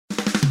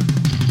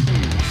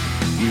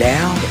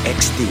Now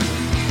XD.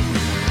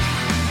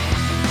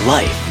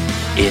 Life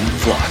in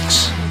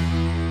Flux.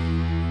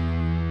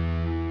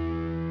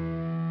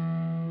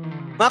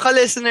 Mga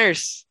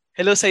ka-listeners,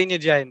 hello sa inyo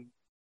dyan.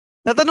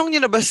 Natanong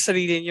niyo na ba sa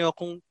sarili niyo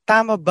kung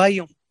tama ba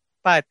yung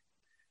path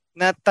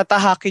na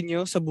tatahakin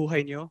niyo sa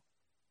buhay niyo?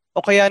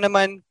 O kaya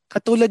naman,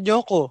 katulad niyo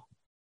ako,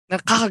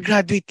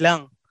 nakaka-graduate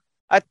lang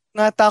at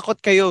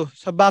natakot kayo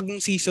sa bagong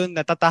season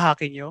na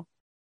tatahakin niyo?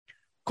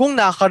 Kung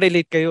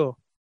nakaka-relate kayo,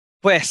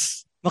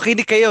 pues,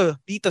 makinig kayo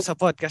dito sa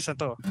podcast na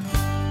to.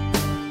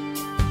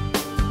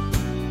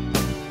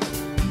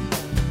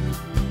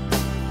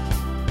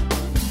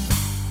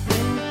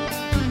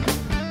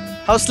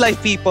 How's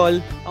life, people?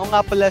 Ako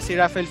nga pala si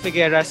Rafael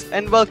Figueras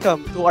and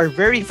welcome to our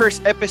very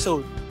first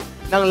episode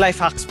ng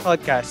Life Hacks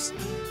Podcast,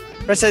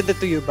 presented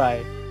to you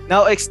by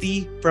Now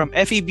XD from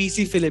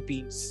FEBC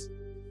Philippines.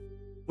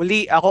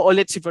 Muli, ako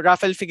ulit si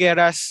Rafael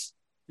Figueras,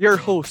 your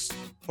host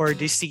for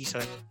this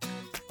season.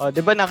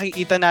 Diba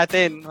nakikita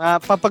natin,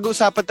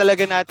 papag-usapan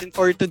talaga natin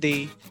for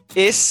today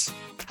is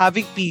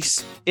having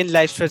peace in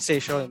life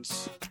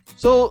transitions.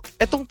 So,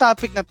 etong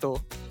topic na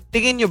to,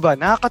 tingin nyo ba,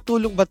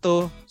 nakakatulong ba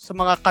to sa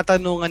mga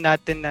katanungan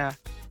natin na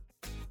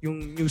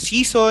yung new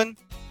season,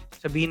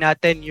 sabihin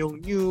natin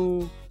yung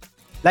new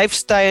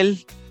lifestyle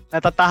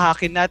na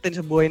tatahakin natin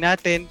sa buhay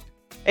natin,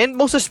 and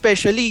most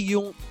especially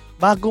yung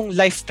bagong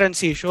life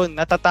transition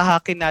na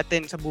tatahakin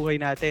natin sa buhay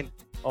natin.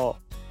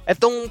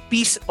 Etong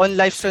peace on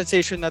life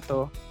transition na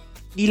to,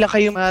 hindi lang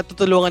kayo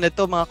matutulungan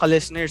nito mga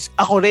ka-listeners.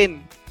 Ako rin.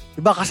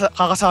 Diba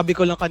kakasabi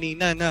ko lang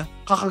kanina na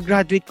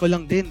kakagraduate ko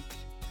lang din.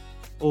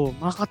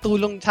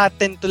 Makakatulong sa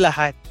atin to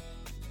lahat.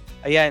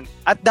 Ayan.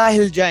 At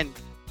dahil dyan,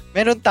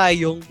 meron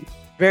tayong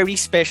very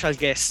special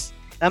guest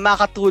na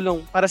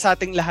makakatulong para sa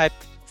ating lahat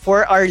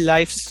for our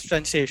life's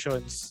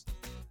transitions.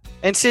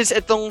 And since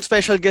itong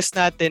special guest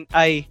natin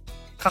ay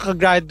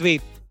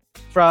kakagraduate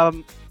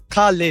from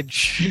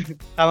college,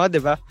 tama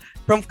diba?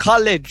 From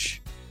college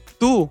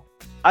to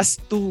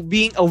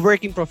being a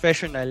working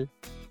professional,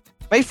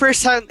 may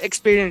first-hand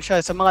experience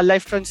siya sa mga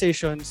life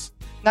transitions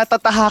na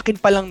tatahakin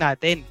pa lang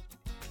natin.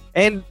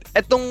 And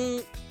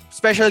etong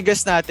special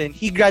guest natin,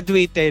 he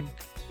graduated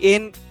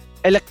in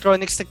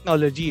Electronics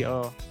Technology.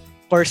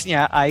 Course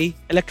niya ay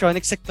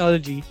Electronics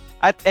Technology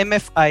at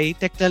MFI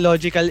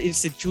Technological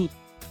Institute.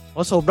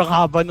 Sobrang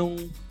haba nung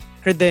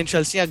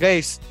credentials niya,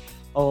 guys.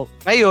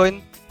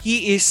 Ngayon,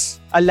 he is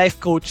a life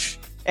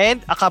coach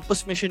and a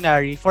campus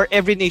missionary for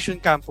Every Nation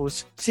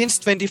Campus since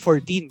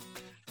 2014.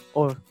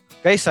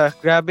 Guys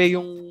grabe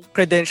yung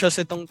credentials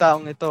itong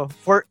taong ito.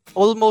 For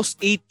almost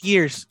 8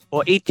 years,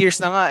 8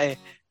 years na nga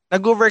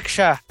nag-work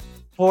siya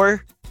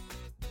for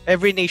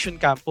Every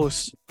Nation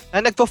Campus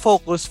na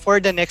nagpo-focus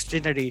for the next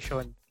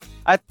generation.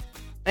 At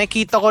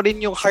nakikita ko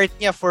rin yung heart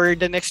niya for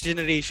the next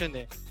generation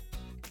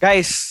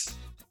Guys,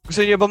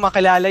 gusto niyo ba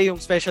makilala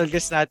yung special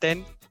guest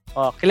natin?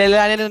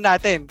 Kilalanin na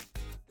natin.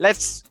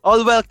 Let's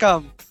all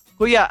welcome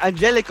Kuya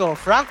Angelico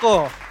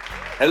Franco.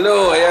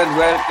 Hello,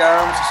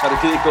 welcome sa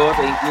sarili ko.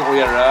 Thank you,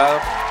 Kuya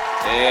Ralph.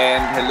 And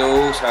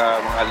hello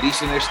sa mga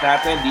listeners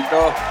natin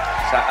dito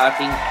sa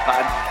ating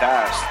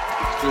podcast.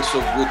 It feels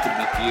so good to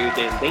be here.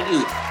 And thank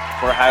you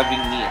for having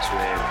me as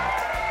well.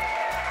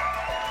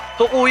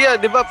 So, Kuya,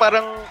 di ba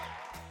parang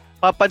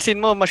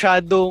papansin mo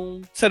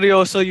masyadong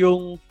seryoso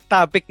yung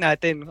topic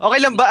natin. Okay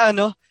lang ba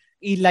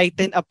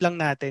i-lighten up lang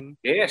natin?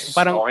 Yes,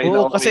 parang, okay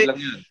na okay lang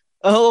yun.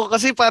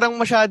 Kasi parang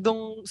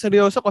masyadong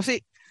seryoso kasi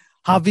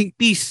having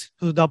peace.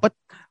 So, dapat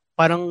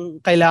parang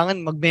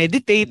kailangan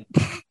mag-meditate.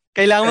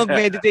 Kailangan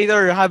mag-meditate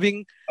or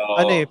having,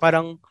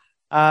 parang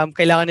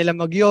kailangan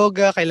nilang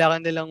mag-yoga, kailangan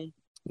nilang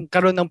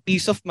karoon ng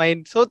peace of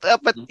mind. So,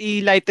 dapat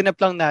i-lighten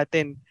up lang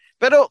natin.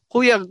 Pero,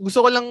 Kuya,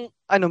 gusto ko lang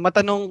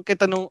matanong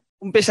kita nung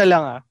umpisa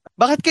lang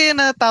Bakit kaya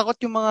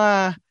natakot yung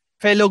mga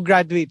fellow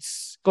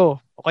graduates ko?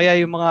 O kaya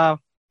yung mga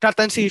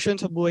transition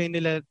sa buhay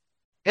nila?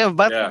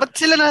 Ba't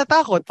sila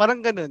natatakot? Parang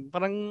ganun.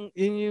 Parang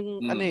yun yung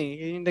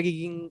yun yung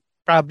nagiging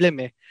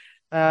problem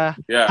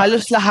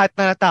halos lahat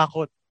na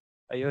natakot.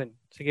 Ayun.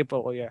 Sige po,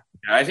 Kuya.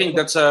 I think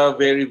that's a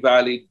very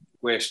valid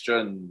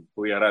question,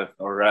 Kuya Ralph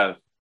or Ralph.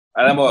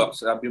 Alam mo,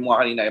 sabi mo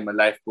kanina, I'm a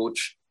life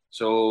coach.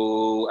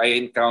 So, I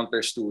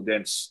encounter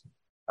students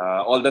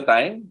all the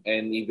time,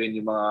 and even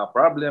yung mga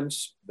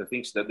problems, the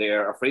things that they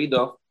are afraid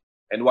of.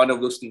 And one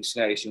of those things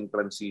nga is yung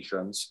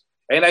transitions.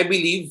 And I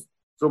believe,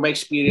 through my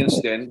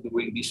experience then,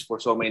 doing this for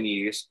so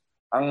many years,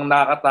 ang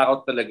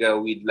nakakatakot talaga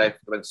with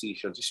life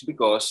transitions is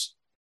because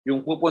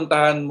yung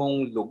pupuntahan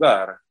mong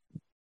lugar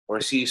or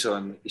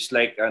season is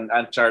like an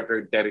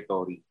uncharted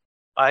territory.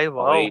 Ay,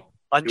 wow. Okay?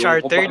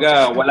 Uncharted?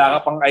 Kumbaga, wala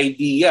ka pang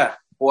idea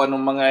kung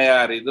anong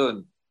mangyayari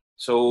doon.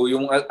 So,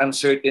 yung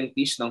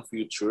uncertainties ng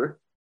future,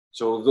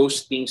 so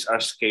those things are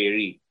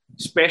scary.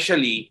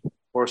 Especially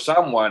for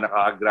someone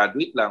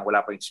nakaka-graduate lang,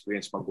 wala pang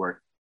experience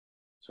mag-work.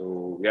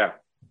 So, yeah.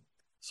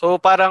 So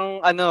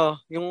parang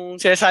yung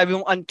sinasabi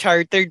mong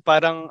uncharted,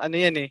 parang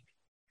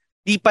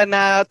di pa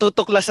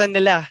natutuklasan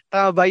nila.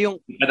 Tama ba?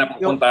 Di pa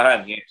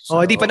napupuntahan, yes.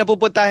 Di pa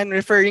napupuntahan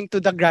referring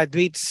to the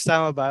graduates.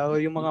 Tama ba? O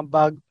yung mga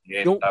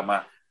Yes,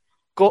 tama.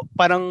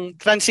 parang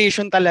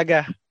transition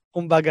talaga.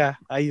 Kumbaga,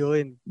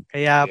 ayun.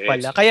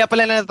 Yes. Kaya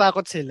pala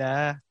natatakot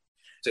sila.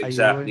 So Ayun.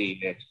 exactly.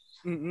 Yes.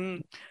 Mm-mm.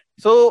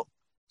 So,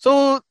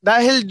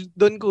 dahil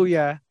doon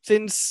kuya,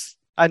 since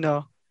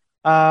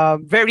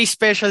very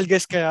special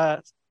guest ka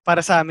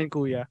para sa amin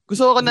kuya.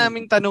 Gusto ko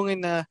naming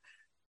tanungin na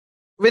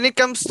when it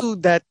comes to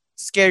that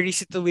scary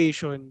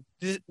situation,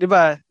 'di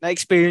ba?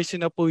 Na-experience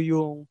niyo na po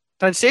yung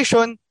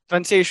transition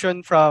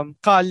from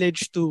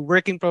college to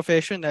working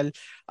professional.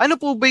 Ano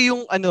po ba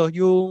yung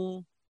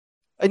yung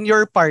in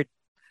your part?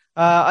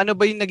 Ano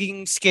ba yung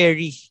naging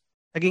scary?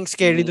 Naging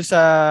scary do Mhm.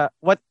 sa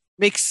what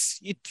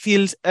makes it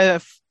feels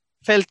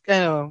felt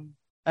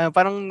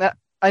parang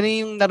ano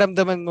yung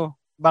naramdaman mo?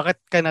 Bakit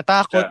ka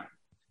natakot Yeah.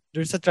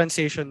 dun sa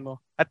transition mo?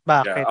 At Yeah.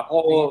 bakit?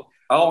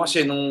 Ako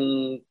kasi nung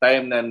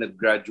time na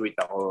nag-graduate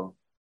ako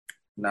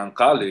ng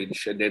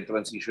college and then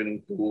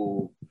transitioning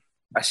to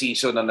a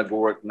season na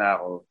nag-work na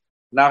ako,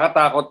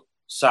 nakakatakot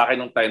sa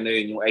akin nung time na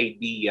yun yung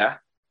idea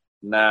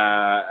na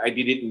I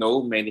didn't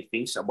know many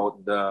things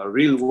about the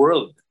real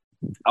world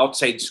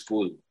outside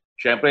school.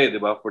 Siyempre,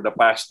 di ba, for the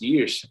past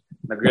years,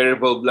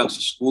 nagre-revolve lang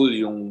sa school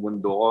yung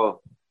mundo ko.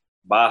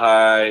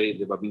 Bahay,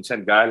 di ba,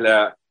 minsan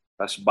gala,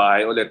 tapos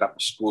bahay ulit,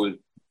 tapos school.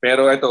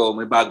 Pero ito,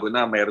 may bago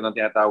na, mayroon ng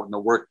tinatawag na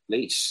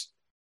workplace.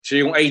 So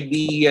yung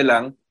idea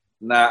lang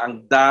na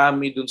ang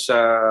dami dun sa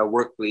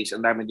workplace,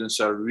 ang dami dun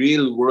sa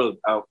real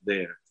world out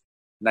there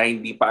na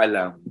hindi pa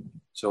alam.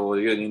 So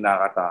yun yung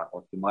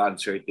nakakatakot. Yung mga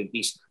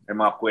uncertainties, may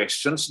mga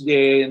questions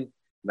din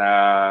na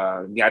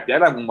hindi natin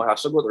alam kung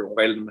masasagot or kung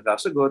kailan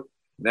masasagot.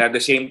 And at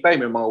the same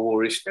time, may mga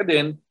worries ka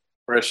din,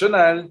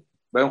 personal,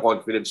 ba yung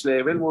confidence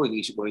level mo,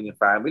 iniisip mo rin yung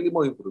family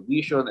mo, yung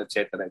provision,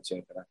 etc.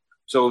 etc.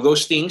 So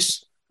those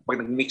things,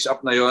 pag nag-mix up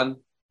na yon,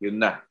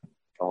 yun na.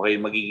 Okay,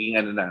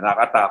 magiging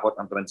nakakatakot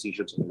ang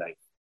transition sa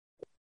life.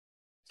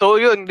 So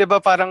yun, 'di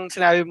ba parang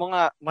sinabi mo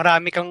nga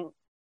marami kang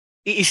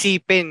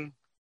iisipin.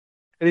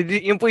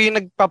 Yun po yung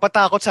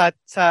nagpapatakot sa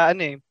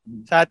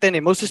atin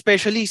eh. Most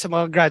especially sa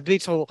mga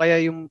graduates o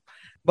kaya yung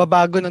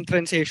babago ng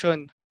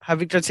transition,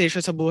 having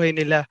transition sa buhay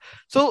nila.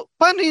 So,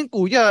 paano yun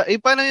kuya?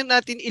 Paano yun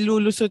natin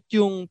ilulusot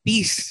yung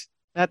peace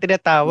na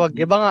tinatawag?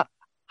 Mm-hmm. Diba nga,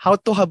 how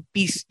to have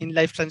peace in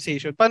life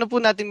transition? Paano po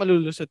natin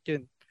malulusot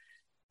yun?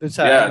 Dun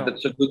sa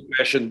That's a good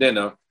question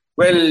din. No?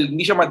 Well,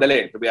 hindi siya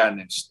madali, to be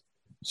honest.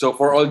 So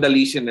for all the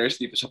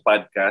listeners dito sa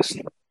podcast,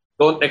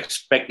 don't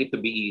expect it to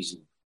be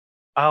easy.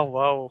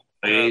 Wow.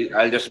 Okay,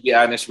 I'll just be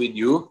honest with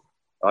you.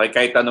 Okay,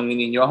 kahit tanongin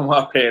ninyo ang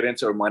mga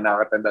parents or mga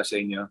nakatanda sa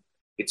inyo,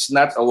 it's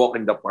not a walk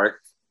in the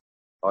park.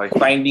 Okay,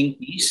 finding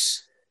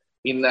peace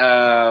in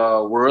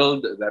a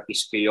world that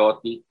is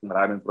chaotic,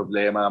 maraming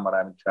problema,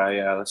 maraming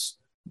trials,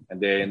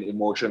 and then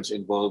emotions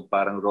involved,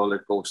 parang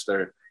roller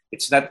coaster.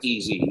 It's not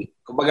easy.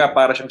 Kumbaga,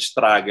 para siyang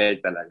struggle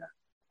talaga.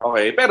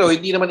 Okay, pero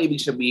hindi naman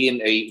ibig sabihin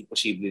ay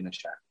imposible na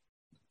siya.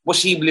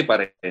 Posible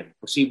pa rin.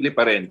 Posible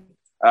pa rin.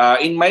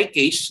 In my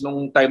case,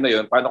 nung time na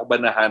yon, paano ko ba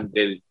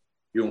na-handle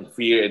yung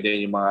fear and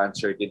then yung mga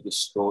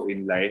uncertainties ko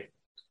in life?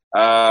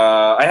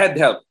 I had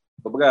help.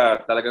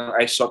 Kumbaga, talagang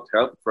I sought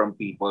help from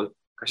people.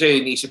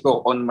 Kasi iniisip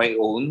ko on my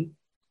own,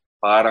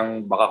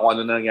 parang baka kung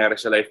ano na nangyari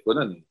sa life ko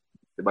nun.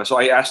 Diba? So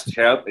I asked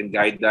help and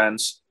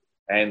guidance.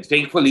 And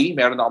thankfully,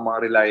 meron ako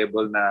mga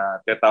reliable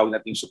na tinatawag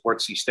nating support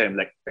system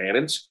like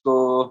parents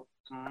ko,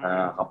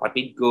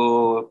 kapatid ko,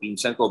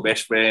 pinsan ko,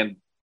 best friend,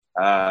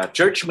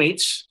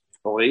 churchmates.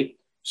 Okay?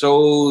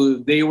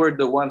 So they were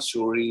the ones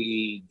who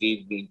really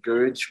gave me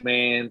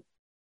encouragement,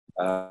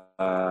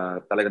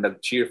 talagang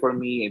nag-cheer for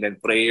me, and then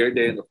prayer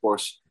din, of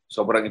course,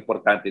 sobrang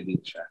importante din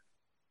siya.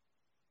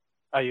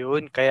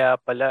 Ayun, kaya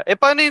pala.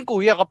 Paano yung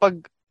kuya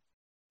kapag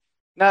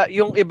na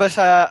yung iba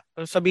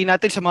sabihin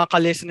natin sa mga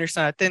ka-listeners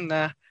natin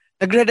na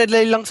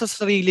nagre-rely lang sa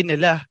sarili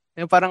nila.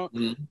 Yung parang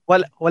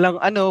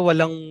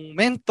walang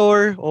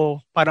mentor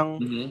o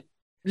parang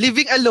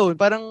living alone,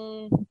 parang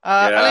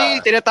ano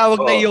yung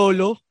tinatawag na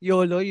YOLO,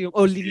 yung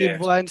only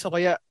live once, o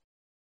kaya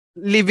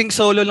living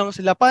solo lang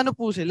sila. Paano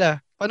po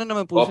sila? Paano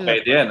naman po sila?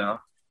 Pwede yan, no?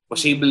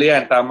 Posible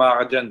yan. Tama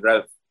ka dyan,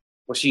 Ralph.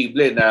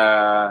 Posible na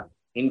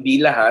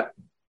hindi lahat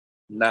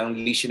ng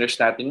listeners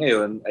natin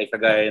ngayon ay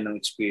kagaya ng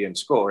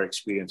experience ko or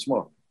experience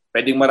mo.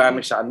 Pwedeng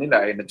marami sa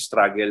kanila ay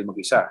nag-struggle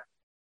mag-isa.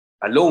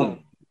 Alone.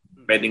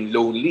 Pwedeng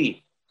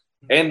lonely.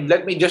 And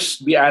let me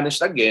just be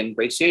honest again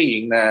by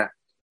saying na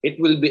it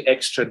will be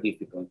extra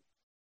difficult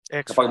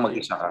kapag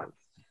mag-isa ka.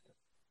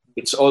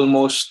 It's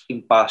almost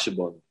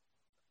impossible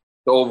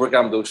to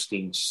overcome those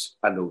things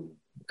alone.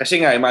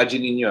 Kasi nga,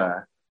 imagine niyo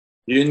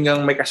yun nga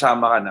may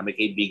kasama ka na, may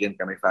kaibigan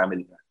ka, may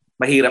family ka.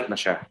 Mahirap na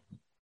siya.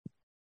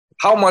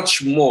 How much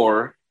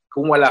more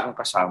kung wala kang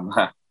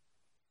kasama?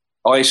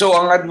 Okay, so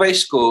ang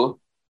advice ko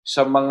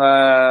sa mga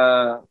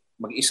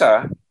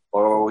mag-isa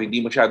o hindi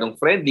masyadong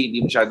friendly,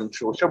 hindi masyadong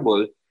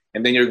sociable,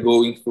 and then you're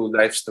going through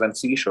life's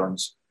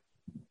transitions,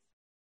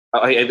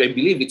 I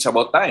believe it's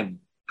about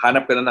time.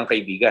 Hanap ka na ng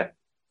kaibigan.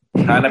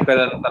 Hanap ka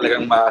na ng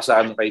talagang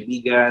maaasahan ng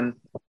kaibigan.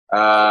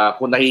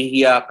 Kung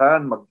nahihiya ka,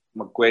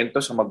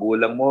 magkwento sa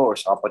magulang mo or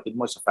sa kapatid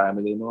mo, sa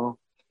family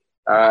mo.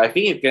 I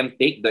think you can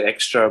take the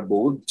extra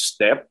bold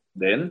step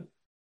then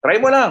Try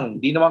mo lang.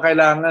 Hindi naman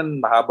kailangan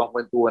mahabang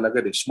kwentuhan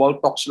agad.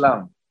 Small talks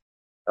lang.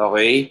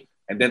 Okay?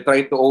 And then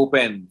try to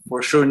open.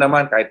 For sure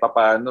naman, kahit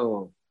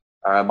papaano,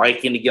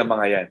 makikinig yung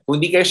mga yan. Kung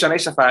hindi kayo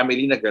sanay sa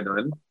family na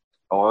gano'n,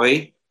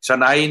 okay?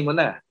 Sanayin mo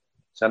na.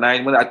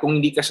 Sanayin mo na. At kung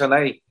hindi ka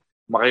sanay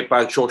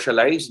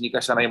makipag-socialize, hindi ka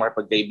sanay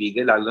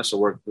makipagkaibigan, lalo na sa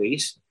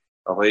workplace,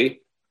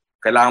 okay?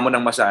 Kailangan mo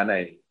nang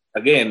masanay.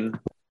 Again,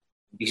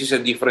 this is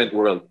a different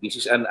world. This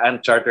is an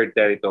uncharted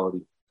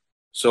territory.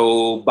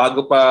 So,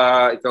 bago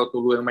pa ikaw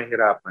tuluyang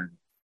mahirapan,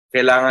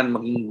 kailangan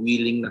maging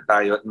willing na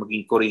tayo at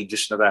maging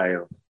courageous na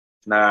tayo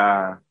na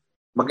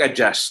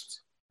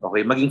mag-adjust.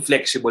 Okay? Maging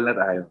flexible na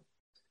tayo.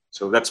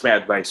 So, that's my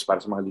advice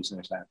para sa mga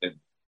listeners natin.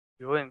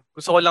 Yun.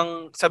 Gusto ko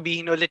lang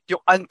sabihin ulit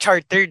yung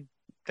uncharted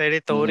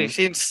territory.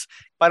 Since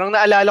parang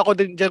naalala ko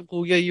din dyan,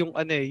 kuya, yung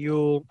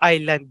yung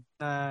island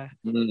na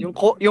yung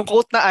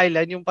quote na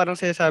island, yung parang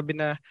sinasabi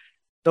na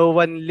no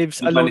one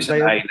lives alone ba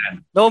yun?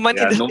 No man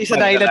is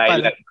an island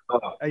pala.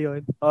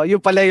 Ayun. Oh,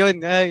 yun pala yun.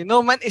 No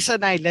man is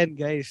an island,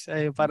 guys.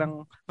 Ay,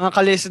 parang mga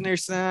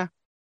ka-listeners na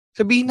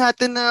sabihin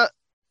natin na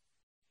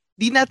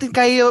di natin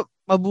kaya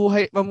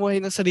mamuhay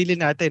ng sarili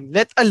natin.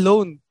 Let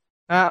alone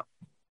na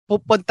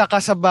pupunta ka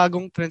sa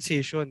bagong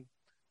transition.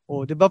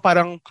 O, 'di ba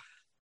parang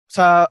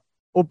sa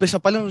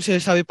umpisa pa lang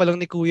sinasabi pa lang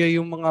ni Kuya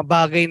yung mga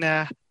bagay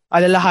na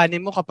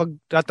alalahanin mo kapag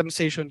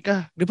transition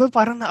ka. 'Di ba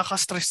parang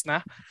nakaka-stress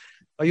na?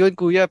 Ayun,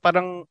 Kuya,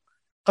 parang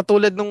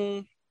katulad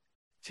nung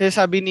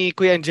sinasabi ni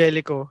Kuya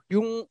Angelico,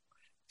 yung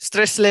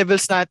stress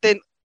levels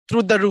natin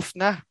through the roof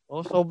na.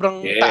 Oh,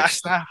 sobrang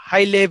taas na,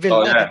 high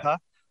level na, 'di ba?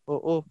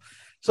 Oo.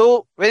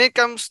 So, when it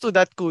comes to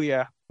that,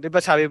 Kuya, 'di ba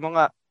sabi mo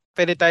nga,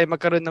 pwede tayo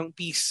magkaroon ng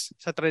peace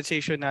sa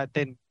transition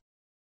natin.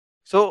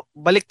 So,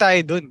 balik tayo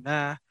dun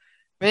na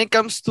when it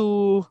comes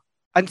to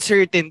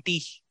uncertainty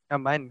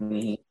naman.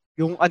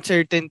 Yung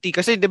uncertainty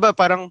kasi 'di ba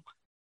parang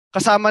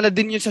kasama na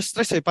din yun sa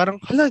stress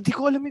Parang, hala, di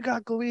ko alam yung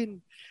gagawin.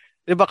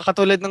 Diba,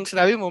 katulad ng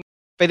sinabi mo,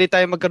 pwede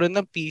tayo magkaroon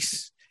ng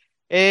peace.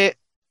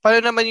 Paano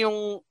naman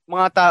yung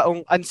mga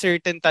taong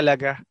uncertain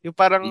talaga? Yung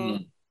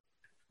parang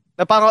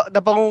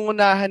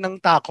napangungunahan ng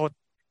takot.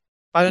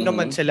 Paano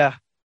naman sila?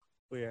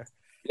 Kuya?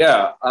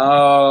 Yeah,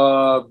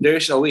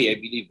 there's a way, I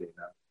believe.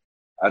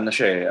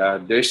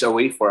 There's a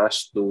way for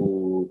us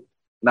to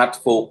not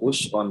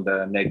focus on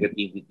the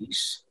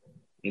negativities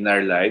in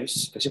our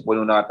lives kasi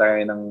puno na tayo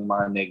ng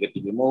mga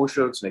negative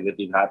emotions,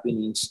 negative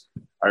happenings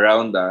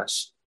around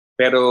us.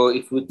 Pero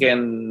if we can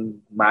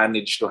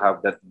manage to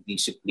have that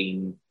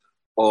discipline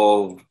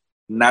of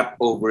not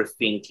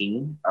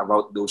overthinking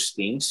about those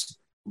things,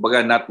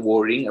 baga not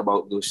worrying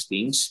about those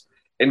things,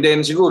 and then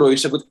siguro yung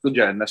sagot ko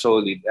dyan na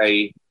solid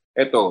ay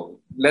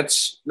eto,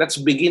 let's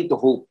begin to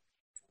hope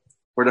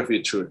for the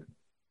future.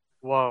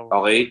 Wow.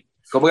 Okay?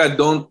 Kumbaga,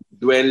 don't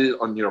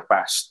dwell on your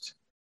past.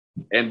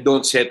 And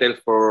don't settle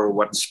for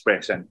what's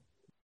present.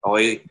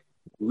 Okay?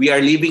 We are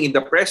living in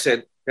the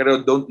present,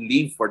 pero don't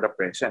live for the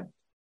present.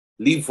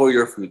 Live for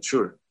your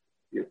future.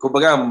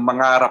 Kumbaga,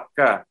 mangarap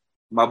ka.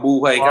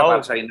 Mabuhay ka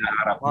para sa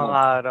inaarap mo.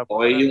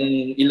 Okay? Yung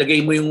ilagay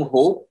mo yung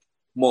hope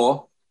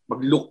mo,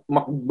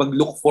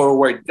 mag-look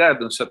forward ka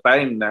dun sa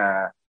time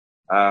na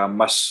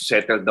mas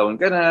settled down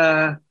ka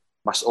na,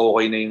 mas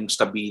okay na yung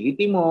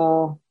stability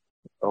mo,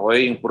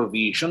 okay, yung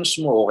provisions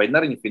mo, okay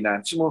na rin yung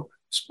finance mo.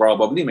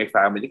 Probably may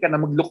family ka na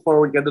mag-look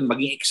forward ka doon,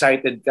 maging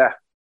excited ka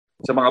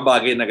sa mga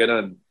bagay na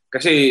gano'n.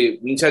 Kasi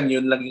minsan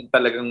yun lang yung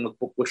talagang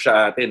magpupush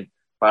sa atin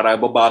para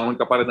babangon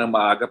ka pa rin ng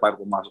maaga para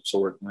pumasok sa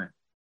work mo.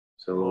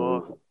 So,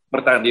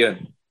 importante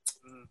yun.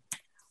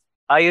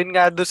 Ayun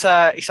nga doon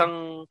sa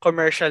isang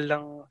commercial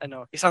ng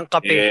isang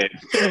kape.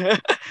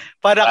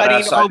 Para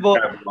kanino ka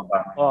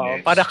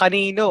yes. Para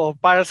kanino o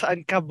para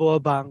saan ka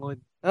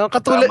bumabangon.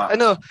 Katulad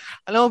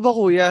alam mo ba,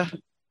 Kuya?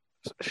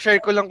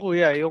 Share ko lang,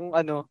 Kuya, yung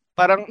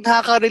parang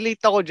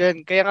nakaka-relate ako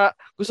diyan. Kaya nga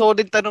gusto ko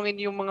din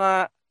tanungin yung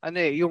mga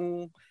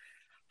yung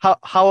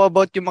how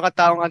about yung mga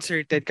taong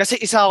uncertain kasi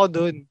isa ako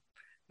doon.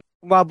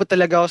 Umabot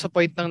talaga ako sa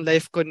point ng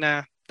life ko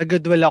na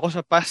nagdwell ako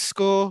sa past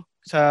ko,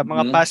 sa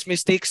mga past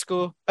mistakes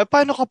ko.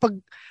 Paano kapag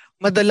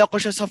madala ko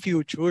siya sa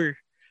future?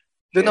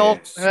 Doon ako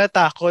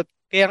natatakot.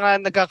 Kaya nga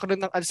nagkakaroon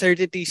ng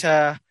uncertainty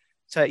sa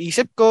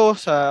isip ko,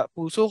 sa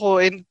puso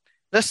ko, and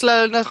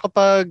lalo na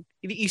kapag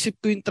iniisip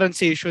ko yung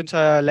transition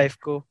sa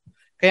life ko.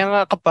 Kaya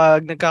nga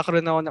kapag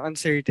nagkakaroon ako ng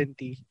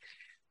uncertainty,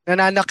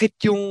 nananakit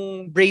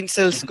yung brain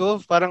cells ko.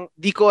 Parang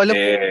di ko alam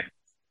kung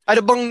ano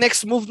bang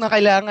next move na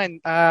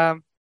kailangan.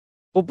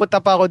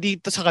 Pupunta pa ako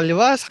dito sa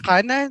kaliwa, sa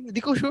kanan.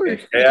 Hindi ko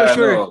sure.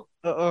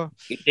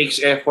 It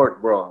takes effort,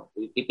 bro.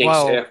 It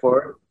takes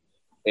effort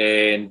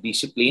and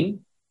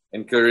discipline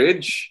and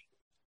courage.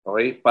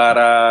 Okay?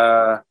 Para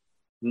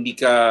hindi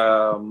ka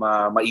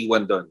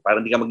maiwan doon.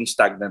 Para hindi ka maging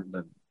stagnant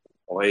doon.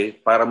 Okay?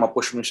 Para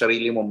ma-push mo yung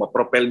sarili mo,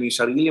 ma-propel mo yung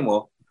sarili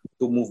mo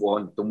to move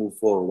on, to move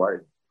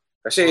forward.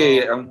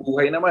 Kasi ang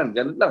buhay naman,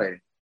 ganun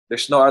lang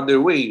There's no other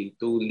way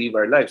to live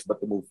our lives but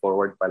to move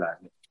forward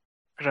palagi.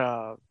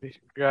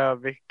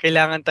 Grabe.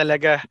 Kailangan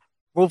talaga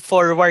move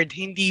forward,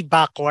 hindi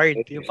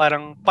backward. Yung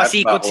parang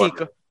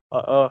pasikot-sikot.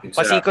 Oo,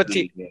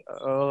 pasikot-sikot.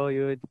 Oo,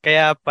 yun.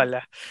 Kaya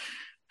pala.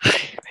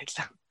 Wait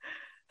lang.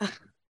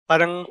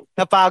 Parang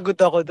napagod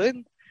ako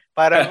dun.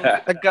 Parang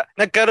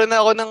nagkaroon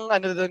ako ng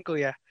ano dun,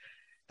 kuya,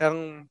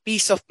 ng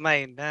peace of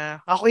mind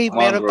na ako Come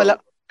on, meron bro. pala,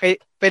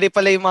 pwede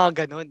pala yung mga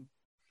ganun.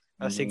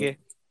 Mhm. Sige.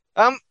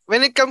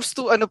 When it comes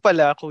to ano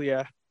pala,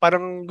 kuya,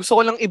 parang gusto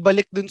ko lang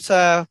ibalik dun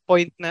sa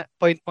point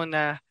mo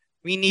na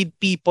we need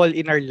people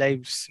in our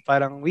lives.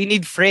 Parang we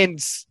need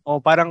friends.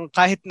 O parang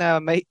kahit na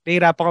may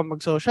nahirapan kang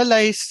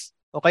mag-socialize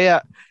o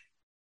kaya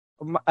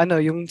ano,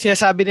 yung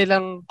sinasabi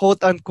nilang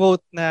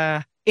quote-unquote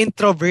na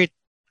introvert.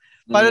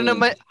 Paano Mm.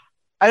 naman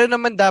ano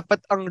naman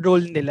dapat ang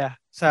role nila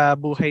sa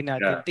buhay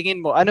natin? Yeah. Tingin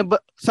mo, ano ba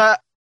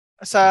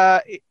sa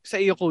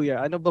iyo,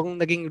 kuya, ano bang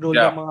naging role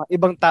ng Yeah. mga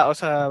ibang tao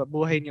sa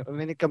buhay niyo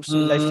when it comes to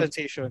life Mm.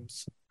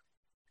 transitions?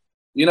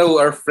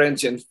 Our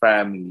friends and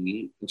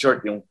family, in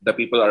short, the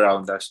people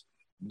around us,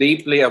 they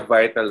play a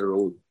vital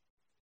role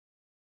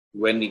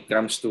when it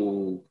comes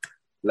to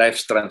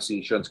life's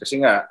transitions.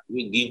 Kasi nga,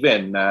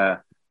 given na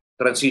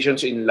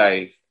transitions in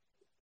life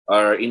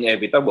are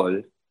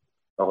inevitable,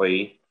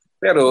 okay?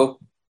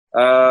 Pero,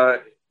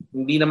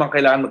 hindi naman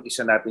kailangan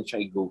mag-isa natin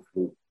siyang i-go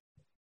through.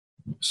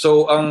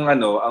 So, ang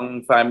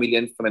family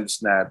and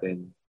friends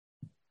natin,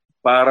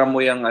 para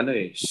mo yung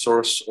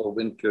source of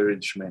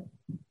encouragement.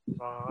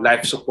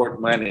 Life support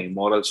mo yan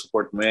moral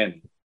support mo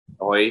yan.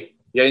 Okay?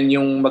 Yan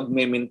yung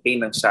magme-maintain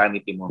ng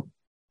sanity mo.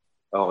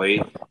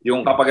 Okay?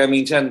 Yung kapag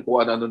minsan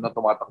kung ano na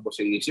tumatakbo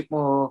sa isip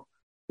mo,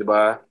 'di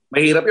ba?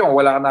 Mahirap yung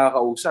wala kang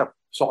nakakausap.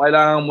 So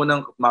kailangan mo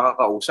ng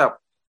makakausap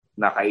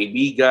na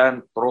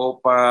kaibigan,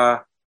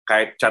 tropa,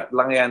 kahit chat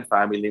lang yan,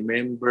 family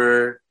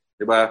member,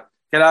 'di ba?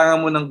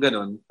 Kailangan mo ng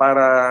ganun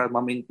para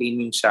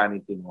ma-maintain yung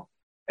sanity mo.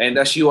 And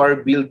as you are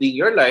building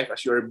your life,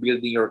 as you are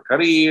building your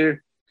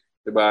career,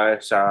 'di ba,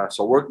 sa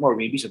work mo or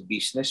maybe sa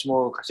business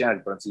mo kasi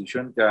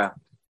nag-transition ka,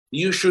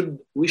 we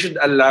should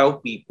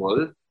allow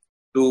people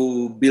to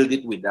build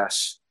it with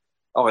us.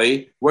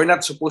 Okay? We're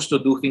not supposed to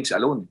do things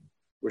alone.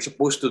 We're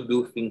supposed to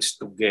do things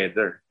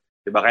together.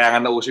 'Di ba? Kaya nga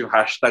nauso yung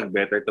hashtag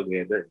better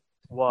together.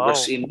 Wow.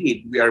 Because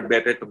indeed, we are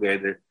better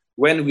together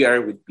when we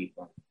are with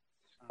people.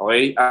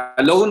 Okay?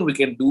 Alone, we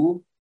can do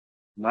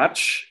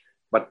much,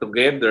 but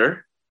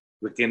together,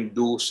 we can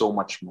do so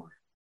much more.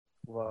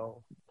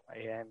 Wow.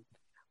 Ayan.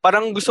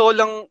 Parang gusto ko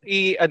lang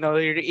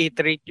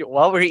reiterate yung,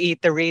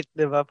 reiterate,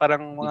 di ba?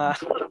 Parang mga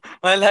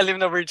malalim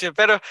na words yun.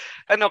 Pero,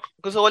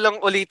 gusto ko lang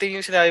ulitin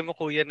yung sinabi mo,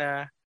 kuya,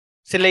 na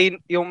sila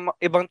yung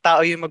ibang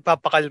tao yung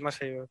magpapakalma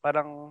sa'yo.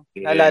 Parang,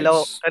 Yes.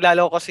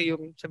 naalala ko kasi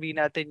yung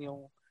sabihin natin,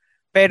 yung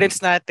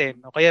parents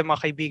natin, o kaya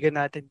mga kaibigan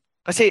natin.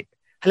 Kasi,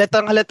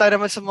 halata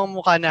naman sa mga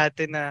mukha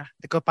natin na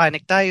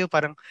nagpa-panic tayo,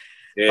 parang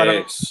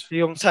Yes.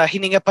 yung sa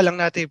hininga pa lang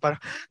natin, parang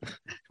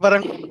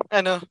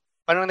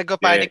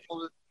nagpa-panic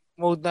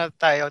mode na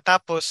tayo.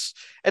 Tapos,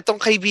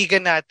 etong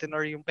kaibigan natin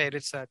or yung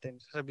parents natin,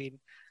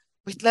 sasabihin,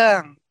 wait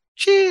lang,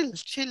 chill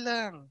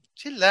lang.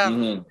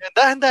 Mm-hmm.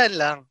 Dahan-dahan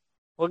lang.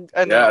 Wag,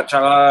 Yeah,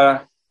 tsaka,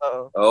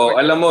 oo.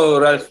 alam mo,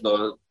 Ralph,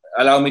 no,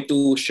 allow me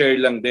to share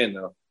lang din.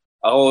 No?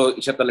 Ako,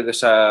 isa talaga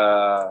sa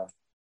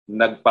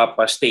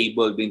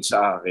nagpapa-stable din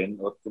sa akin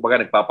o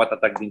kumbaga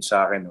nagpapatatag din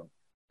sa akin no?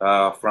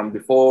 From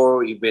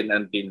before even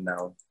until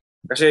now.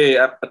 Kasi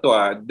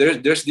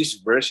there's this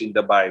verse in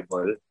the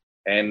Bible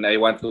and I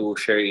want to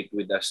share it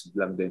with us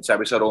lang din.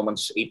 Sabi sa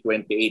Romans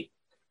 8:28.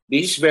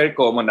 This is very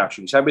common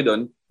actually. Sabi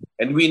doon,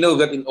 and we know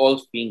that in all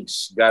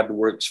things God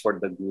works for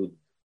the good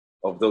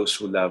of those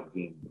who love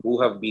Him, who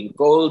have been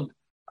called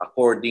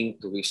according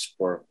to His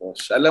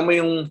purpose. Alam mo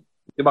yung,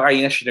 di ba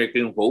kaya na-share ko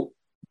yung hope?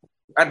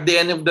 At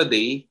the end of the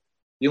day,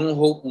 yung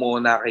hope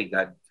mo na kay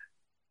God,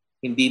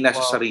 hindi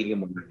nasa sarili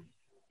mo lang.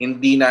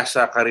 Hindi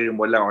nasa career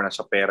mo lang o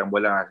nasa pera mo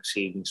lang, nasa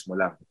savings mo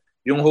lang.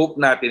 Yung hope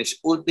natin is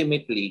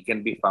ultimately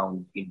can be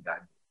found in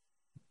God.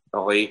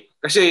 Okay?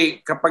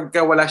 Kasi kapag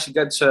wala si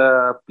God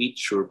sa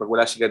picture, pag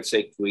wala si God sa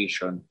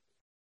equation,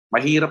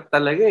 mahirap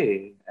talaga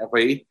eh.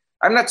 Okay?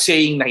 I'm not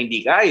saying na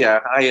hindi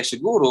kaya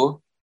siguro,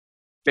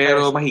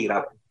 pero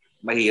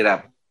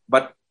mahirap.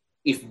 But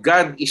if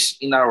God is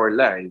in our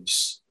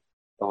lives,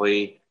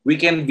 okay, we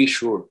can be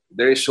sure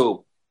there is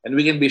hope. And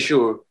we can be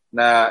sure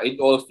na in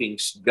all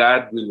things,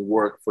 God will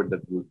work for the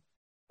good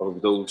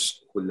of those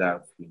who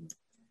love Him.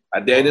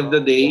 At the end of the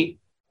day,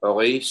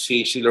 okay,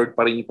 si Lord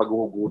pa rin yung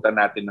paghuhugutan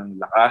natin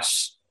ng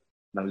lakas,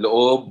 ng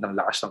loob, ng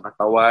lakas ng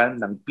katawan,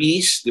 ng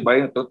peace, di ba?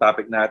 Yung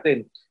topic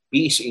natin,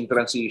 peace in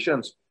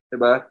transitions, di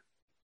ba?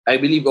 I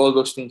believe all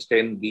those things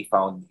can be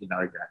found in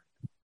our God.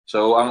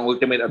 So, ang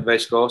ultimate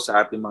advice ko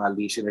sa ating mga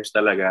listeners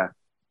talaga,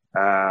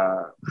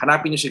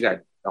 hanapin niyo si God,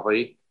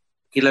 okay?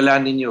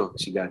 Kilalanin niyo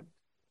si God.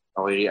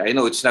 Okay, I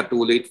know it's not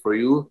too late for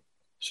you.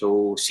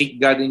 So, seek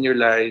God in your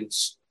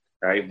lives.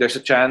 If there's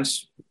a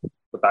chance,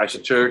 punta kayo sa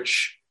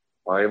church,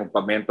 okay,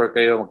 magpa-mentor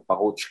kayo,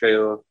 magpa-coach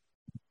kayo,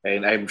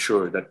 and I'm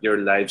sure that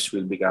your lives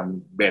will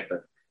become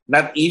better.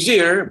 Not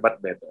easier, but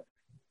better.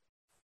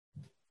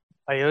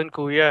 Ayun,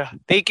 kuya.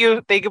 Thank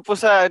you po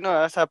sa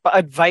sa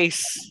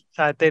pa-advice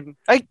sa atin.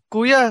 Ay,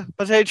 kuya,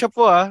 pasensya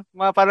po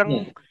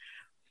parang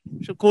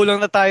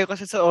kulang na tayo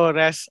kasi sa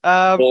oras.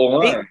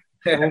 Oo nga.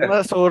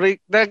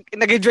 Sorry.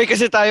 Nag-enjoy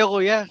kasi tayo,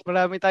 kuya.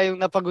 Marami tayong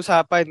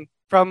napag-usapan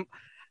from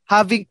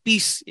having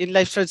peace in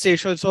life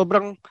transition.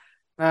 Sobrang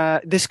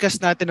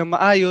discuss natin ng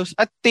maayos.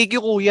 At thank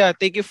you, Kuya.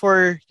 Thank you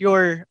for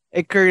your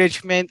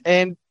encouragement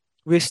and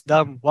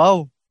wisdom.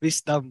 Wow,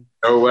 wisdom.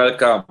 You're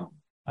welcome.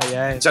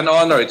 Ayan. It's an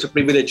honor. It's a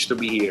privilege to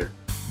be here.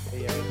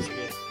 Ayan,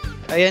 sige.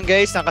 Ayan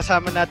guys,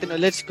 nakasama natin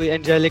ulit si Kuya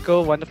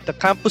Angelico, one of the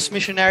campus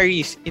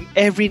missionaries in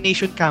Every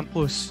Nation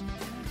campus.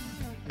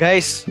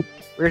 Guys,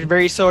 we're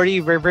very sorry.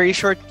 We're very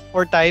short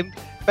for time.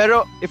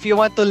 Pero if you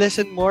want to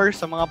listen more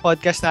sa mga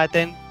podcast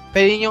natin,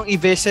 pwede nyo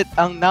i-visit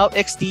ang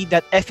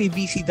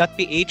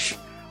nowxt.febc.ph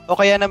o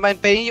kaya naman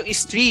pwede nyo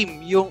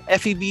i-stream yung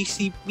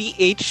FEBC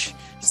PH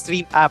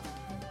stream app.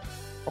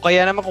 O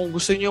kaya naman kung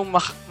gusto nyo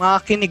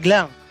makakinig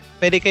lang,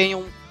 pwede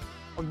kayong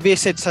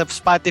mag-visit sa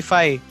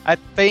Spotify at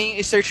pwede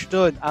nyo i-search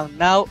doon ang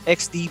Now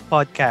XD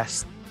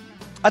Podcast.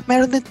 At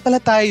meron din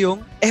pala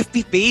tayong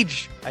FB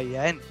page.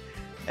 Ayan.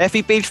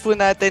 FB page po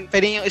natin,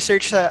 pwede nyo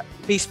i-search sa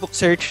Facebook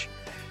search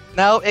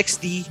Now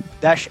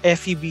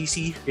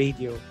XD-FEBC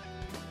Radio.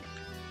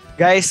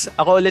 Guys,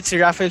 ako ulit si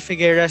Rafael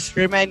Figueras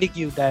reminding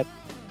you that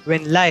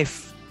when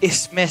life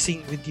is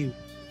messing with you,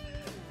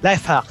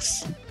 Life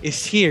Hacks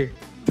is here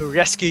to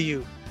rescue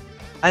you.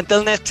 Until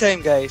next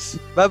time, guys.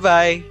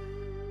 Bye-bye.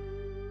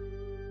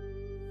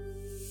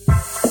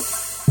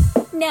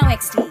 Now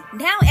XD.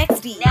 Now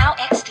XD. Now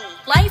XD.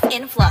 Life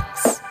in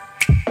Flux.